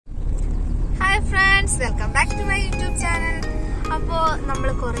friends, welcome back to my YouTube channel. അപ്പോൾ നമ്മൾ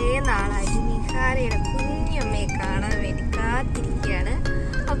കുറേ നാളായി നിഹാരയുടെ കുഞ്ഞമ്മയെ കാണാൻ വേണ്ടി കാത്തിരിക്കുകയാണ്.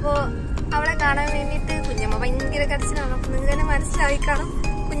 അപ്പോൾ അവളെ കാണാൻ വേണ്ടിയിട്ട് കുഞ്ഞമ്മ ഭയങ്കര കരച്ചിലാണ്. അപ്പോൾ നിങ്ങൾക്ക് തന്നെ മനസ്സിലായി കാണും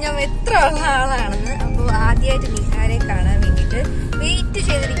കുഞ്ഞമ്മ എത്ര ഉള്ള ആളാണെന്ന്. അപ്പോൾ ആദ്യമായിട്ട് നിഹാരയെ കാണാൻ വേണ്ടിയിട്ട് വെയിറ്റ്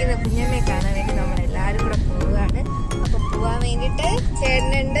ചെയ്തിരിക്കുന്ന കുഞ്ഞമ്മയെ കാണാൻ വേണ്ടി നമ്മളെല്ലാവരും കൂടെ പോവുകയാണ്. അപ്പോൾ പോവാൻ വേണ്ടിയിട്ട്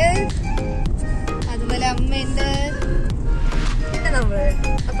ചേട്ടനുണ്ട്, അതുപോലെ അമ്മയുണ്ട്, പിന്നെ നമ്മളുണ്ട്.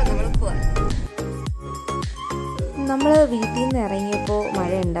 അപ്പോൾ നമ്മൾ പോവാം. നമ്മൾ വീട്ടിൽ നിന്ന് ഇറങ്ങിയപ്പോൾ മഴ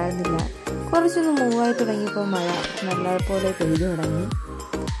ഉണ്ടായിരുന്നില്ല. കുറച്ചൊന്ന് മൂവായി തുടങ്ങിയപ്പോൾ മഴ നല്ലപോലെ പെയ്തു തുടങ്ങി.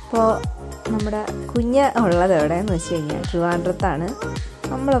 അപ്പോൾ നമ്മുടെ കുഞ്ഞ് ഉള്ളത് എവിടെയെന്ന് വെച്ച് കഴിഞ്ഞാൽ ട്രിവാൻഡ്രത്താണ്.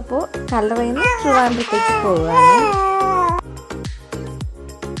 നമ്മളപ്പോൾ കല്ലറയിൽ നിന്ന് ട്രിവാൻഡ്രത്തേക്ക് പോവുകയാണ്.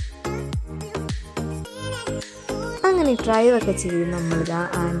 അങ്ങനെ ഡ്രൈവൊക്കെ ചെയ്ത് നമ്മളിതാ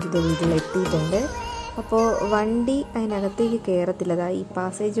ആൻറ്റിയുടെ വീട്ടിലെത്തിയിട്ടുണ്ട്. അപ്പോൾ വണ്ടി അതിനകത്തേക്ക് കയറത്തില്ല. ഈ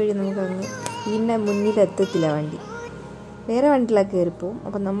പാസേജ് വഴി നമുക്കങ്ങ് ഇതിൻ്റെ മുന്നിലെത്തത്തില്ല വണ്ടി. വേറെ വണ്ടിയിലൊക്കെ കയറിപ്പോവും.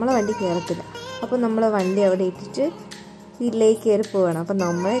 അപ്പം നമ്മളെ വണ്ടി കയറത്തില്ല. അപ്പോൾ നമ്മൾ വണ്ടി അവിടെ ഇട്ടിട്ട് വീട്ടിലേക്ക് കയറി പോവുകയാണ്. അപ്പം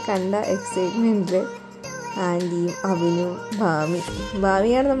നമ്മളെ കണ്ട എക്സൈറ്റ്മെൻറ്റിൽ ആൻറ്റിയും അഭിനും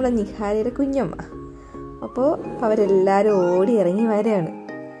ഭാമിയാണ് നമ്മുടെ നിഹാരയുടെ കുഞ്ഞമ്മ. അപ്പോൾ അവരെല്ലാവരും ഓടി ഇറങ്ങി വരികയാണ്.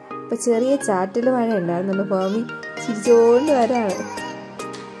 അപ്പോൾ ചെറിയ ചാറ്റൽ മഴ ഉണ്ടായിരുന്നുണ്ട്. ഭാമി ചിരിച്ചുകൊണ്ട് വരാണ്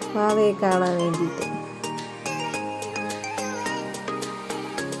ഭാവയെ കാണാൻ വേണ്ടിയിട്ട്.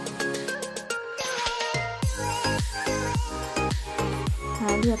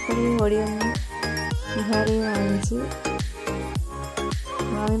 ആദ്യം അപ്പോഴേ ഓടി വന്ന് നിഹാരയെ വാങ്ങിച്ച്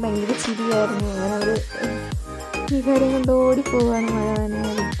ഭാവി ഭയങ്കര ചിരിയായിരുന്നു. അങ്ങനെ അവർ നിഹാരയെ കൊണ്ട് ഓടിപ്പോവാണ് മഴ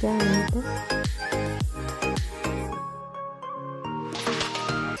നനയാതിരിക്കാൻ വേണ്ടിയിട്ട്.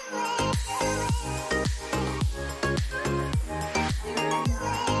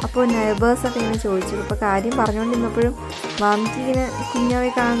 അപ്പോൾ നെയ്ബേഴ്സൊക്കെ ഇങ്ങനെ ചോദിച്ചു. ഇപ്പോൾ കാര്യം പറഞ്ഞുകൊണ്ടിരുന്നപ്പോഴും മാമിക്ക് ഇങ്ങനെ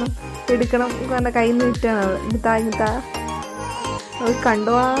കുഞ്ഞാവെ കാണണം, എടുക്കണം പറഞ്ഞ കയ്യിൽ നിന്ന് വിട്ടാണ് അവൾ. ഇങ്ങത്താ അത്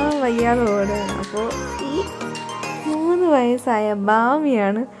കണ്ടുപോകാൻ വയ്യാതെ ഓടുകയാണ്. അപ്പോൾ ഈ 3 വയസ്സായ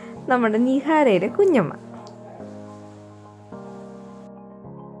ഭാമിയാണ് നമ്മുടെ നിഹാരയുടെ കുഞ്ഞമ്മ.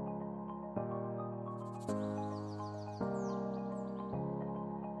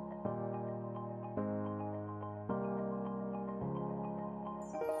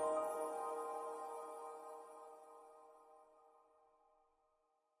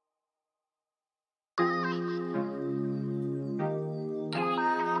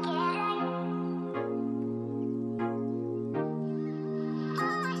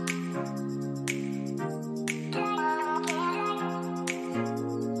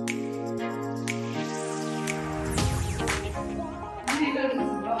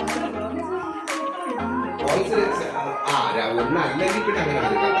 അല്ലെങ്കിൽ പിന്നെ അങ്ങനെ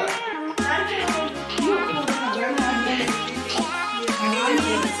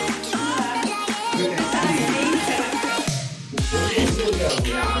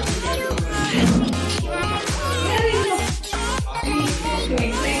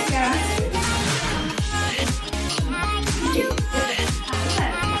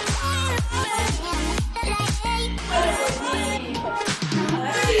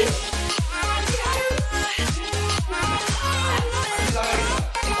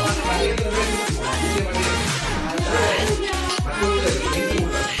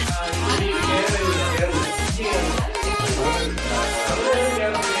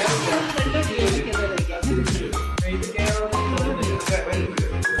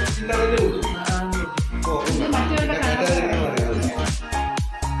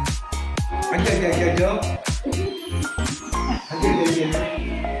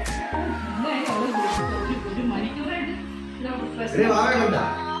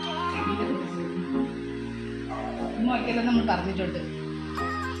നമ്മൾ പറഞ്ഞിട്ടുണ്ട്.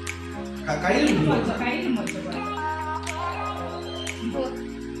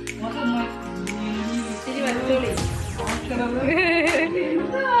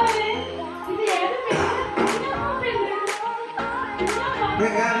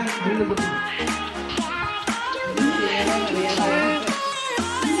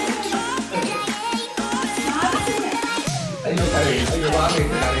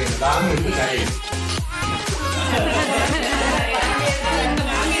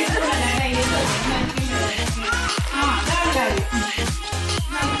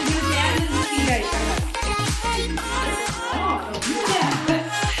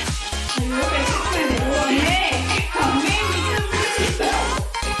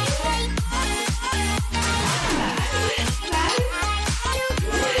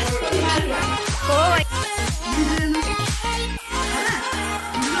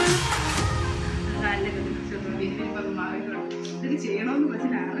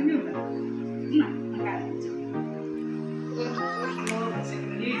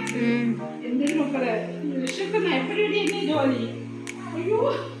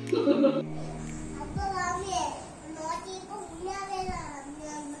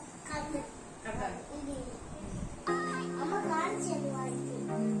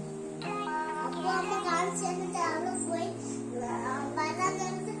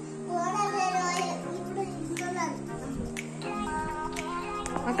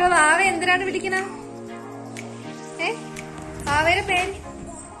 മക്കളെ വാവ എന്തിനാണ് വിളിക്കണ? വാവയുടെ പേര്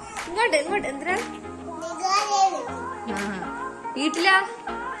ഇങ്ങോട്ട് ഇങ്ങോട്ട് എന്തിനാണ്? വീട്ടിലാ?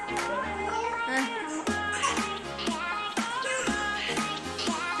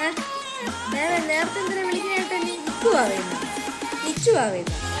 നേരത്തെ എന്തിനാ വിളിക്കാനായിട്ട്? ഇച്ചു ആവേന്ന ഇച്ചു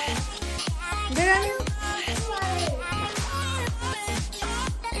ആവേന്ന എന്തിനാണ്?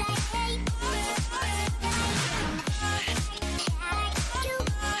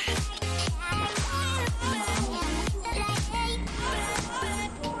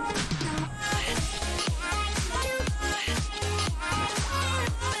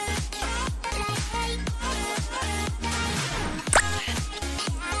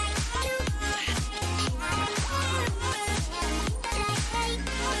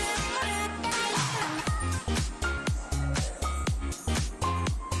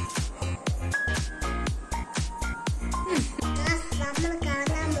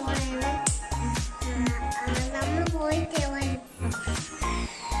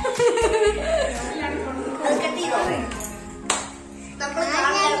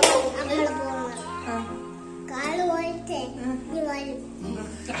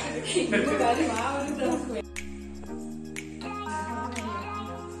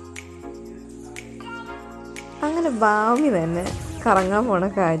 അങ്ങനെ ഭാവി തന്നെ കറങ്ങാൻ പോണ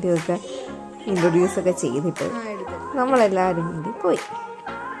കാര്യമൊക്കെ ഇൻട്രൊഡ്യൂസൊക്കെ ചെയ്തിട്ട് നമ്മളെല്ലാവരും കൂടി പോയി.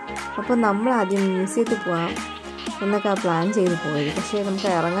 അപ്പോൾ നമ്മൾ ആദ്യം മ്യൂസിയത്തിൽ പോകാം എന്നൊക്കെ പ്ലാൻ ചെയ്ത് പോയത്. പക്ഷേ നമുക്ക്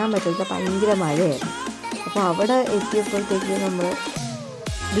ഇറങ്ങാൻ പറ്റില്ല, ഭയങ്കര മഴയായിരുന്നു. അപ്പോൾ അവിടെ എത്തിയപ്പോഴത്തേക്ക് നമ്മൾ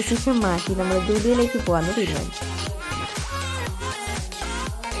ഡിസിഷൻ മാറ്റി നമ്മൾ ദുബൈയിലേക്ക് പോകാമെന്ന് തീരുമാനിച്ചു.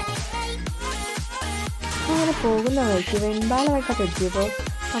 അങ്ങനെ പോകുന്ന വഴിക്ക് വെൺപാലവട്ടത്ത് എത്തിയപ്പോൾ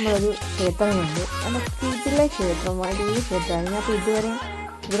നമ്മളൊരു ക്ഷേത്രം കണ്ടു. നല്ല വീട്ടിലെ ക്ഷേത്രം, വലിയ ക്ഷേത്രമാണ്. ഞാൻ അപ്പോൾ ഇതുവരെ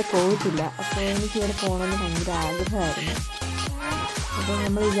ഇവിടെ പോയിട്ടില്ല. അപ്പോൾ എനിക്ക് ഇവിടെ പോകണമെന്ന് ഭയങ്കര ആഗ്രഹമായിരുന്നു. അപ്പോൾ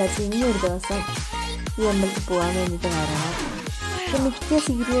നമ്മൾ വിചാരിച്ചു ഇനിയൊരു ദിവസം ഈ അമ്പലത്തിൽ പോകാൻ വേണ്ടിയിട്ട് വരണം. അപ്പോൾ മിക്ക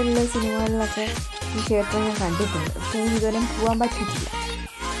സീരിയലിലെ സിനിമകളിലൊക്കെ ഈ ക്ഷേത്രം ഞാൻ കണ്ടിട്ടുണ്ട്, പക്ഷേ എനിക്ക് ഇതുവരെ പോകാൻ പറ്റിയിട്ടില്ല.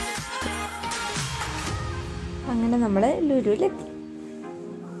 അങ്ങനെ നമ്മൾ ലുലുവിലെത്തി.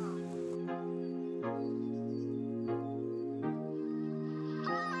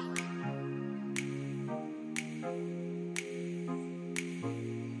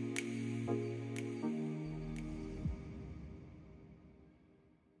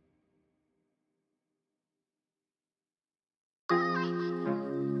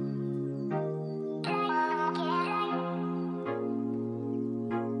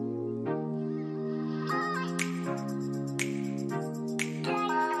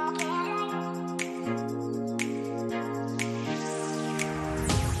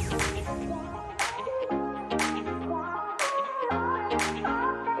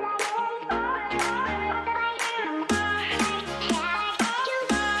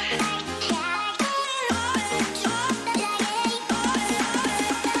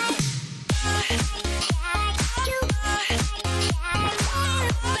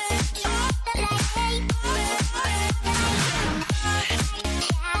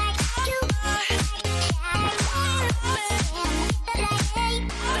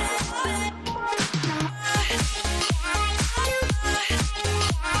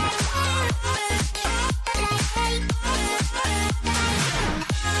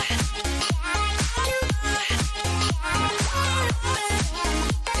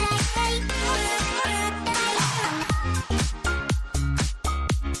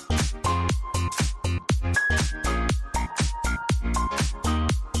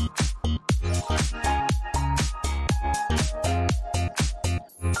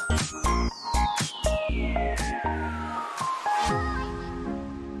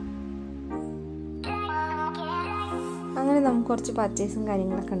 അങ്ങനെ നമുക്ക് കുറച്ച് പർച്ചേസും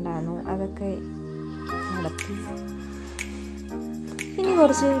കാര്യങ്ങളൊക്കെ ഉണ്ടായിരുന്നു, അതൊക്കെ നടത്തി. ഇനി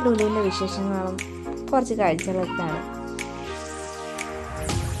കുറച്ച് ലുലുവിൻ്റെ വിശേഷങ്ങളും കുറച്ച് കാഴ്ചകളൊക്കെയാണ്.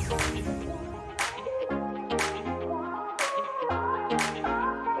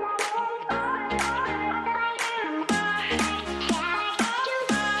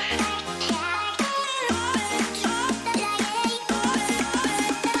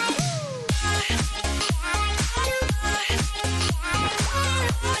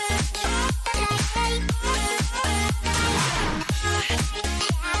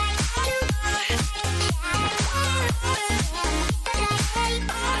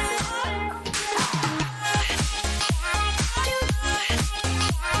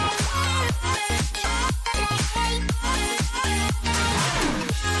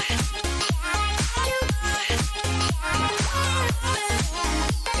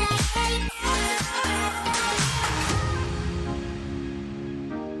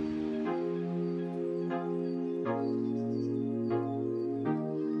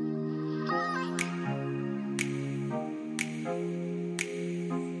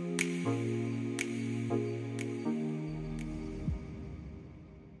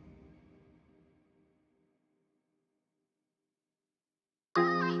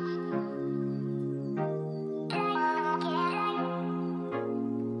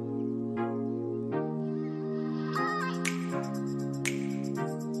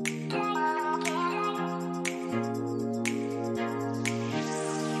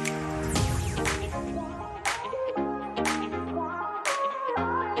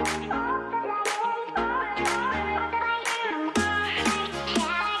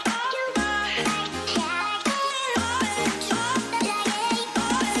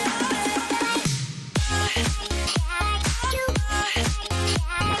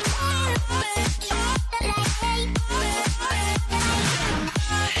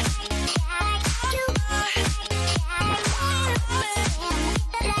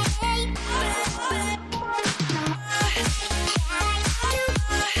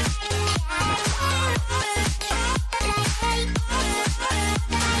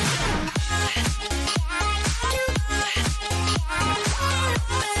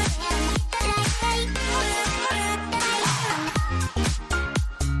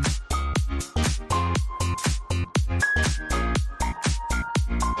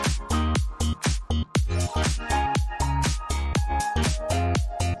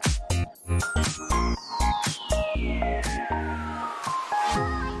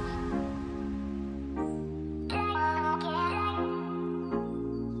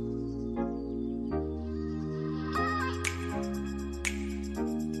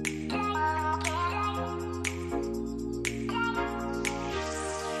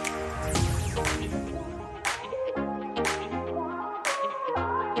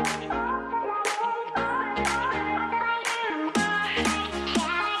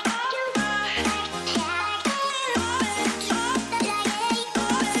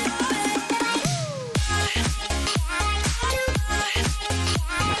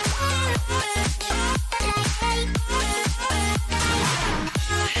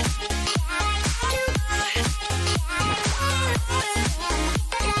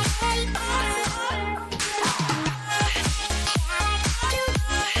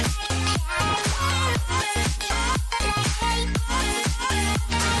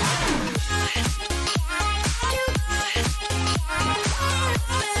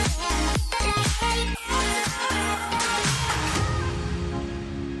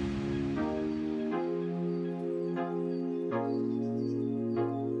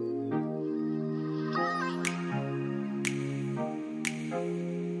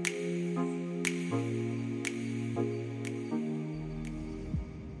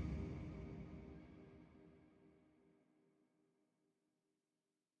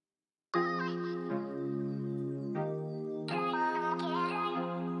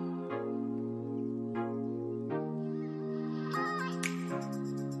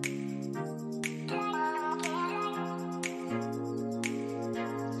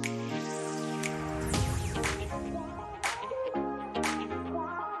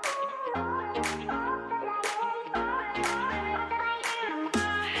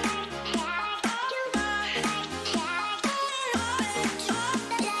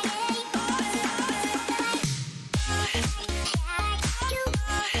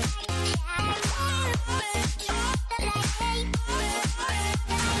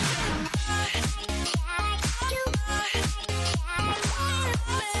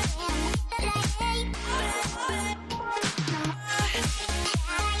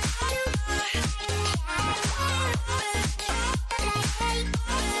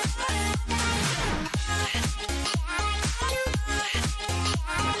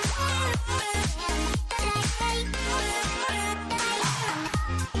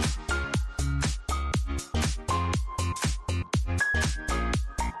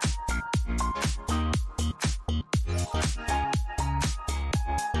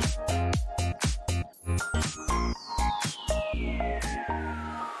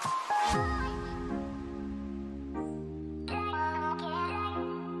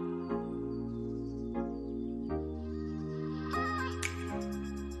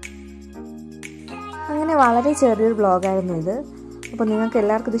 അങ്ങനെ വളരെ ചെറിയൊരു വ്ളോഗായിരുന്നു ഇത്. അപ്പോൾ നിങ്ങൾക്ക്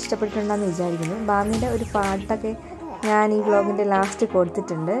എല്ലാവർക്കും ഇത് ഇഷ്ടപ്പെട്ടിട്ടുണ്ടെന്ന് വിചാരിക്കുന്നു. ബാമിൻ്റെ ഒരു പാട്ടൊക്കെ ഞാൻ ഈ വ്ളോഗിൻ്റെ ലാസ്റ്റ്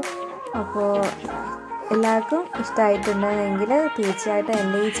കൊടുത്തിട്ടുണ്ട്. അപ്പോൾ എല്ലാവർക്കും ഇഷ്ടമായിട്ടുണ്ടെങ്കിൽ തീർച്ചയായിട്ടും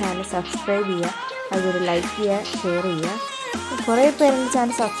എൻ്റെ ഈ ചാനൽ സബ്സ്ക്രൈബ് ചെയ്യുക, അതുപോലെ ലൈക്ക് ചെയ്യുക, ഷെയർ ചെയ്യുക. കുറേ പേര് എൻ്റെ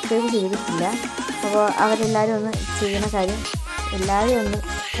ചാനൽ സബ്സ്ക്രൈബ് ചെയ്തിട്ടില്ല. അപ്പോൾ അവരെല്ലാവരും ഒന്ന് ചെയ്യുന്ന കാര്യം എല്ലാവരും ഒന്ന്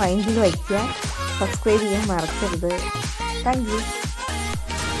മൈൻഡിൽ വയ്ക്കുക, സബ്സ്ക്രൈബ് ചെയ്യാൻ മറക്കരുത്. Thank you.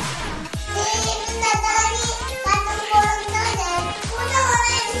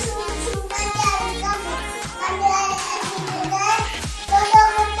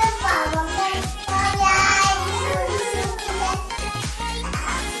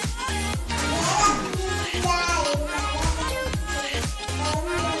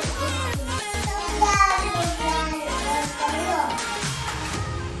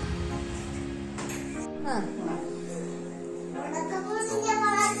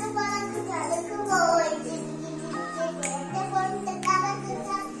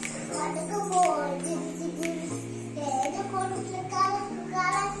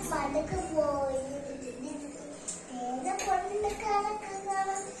 Boy,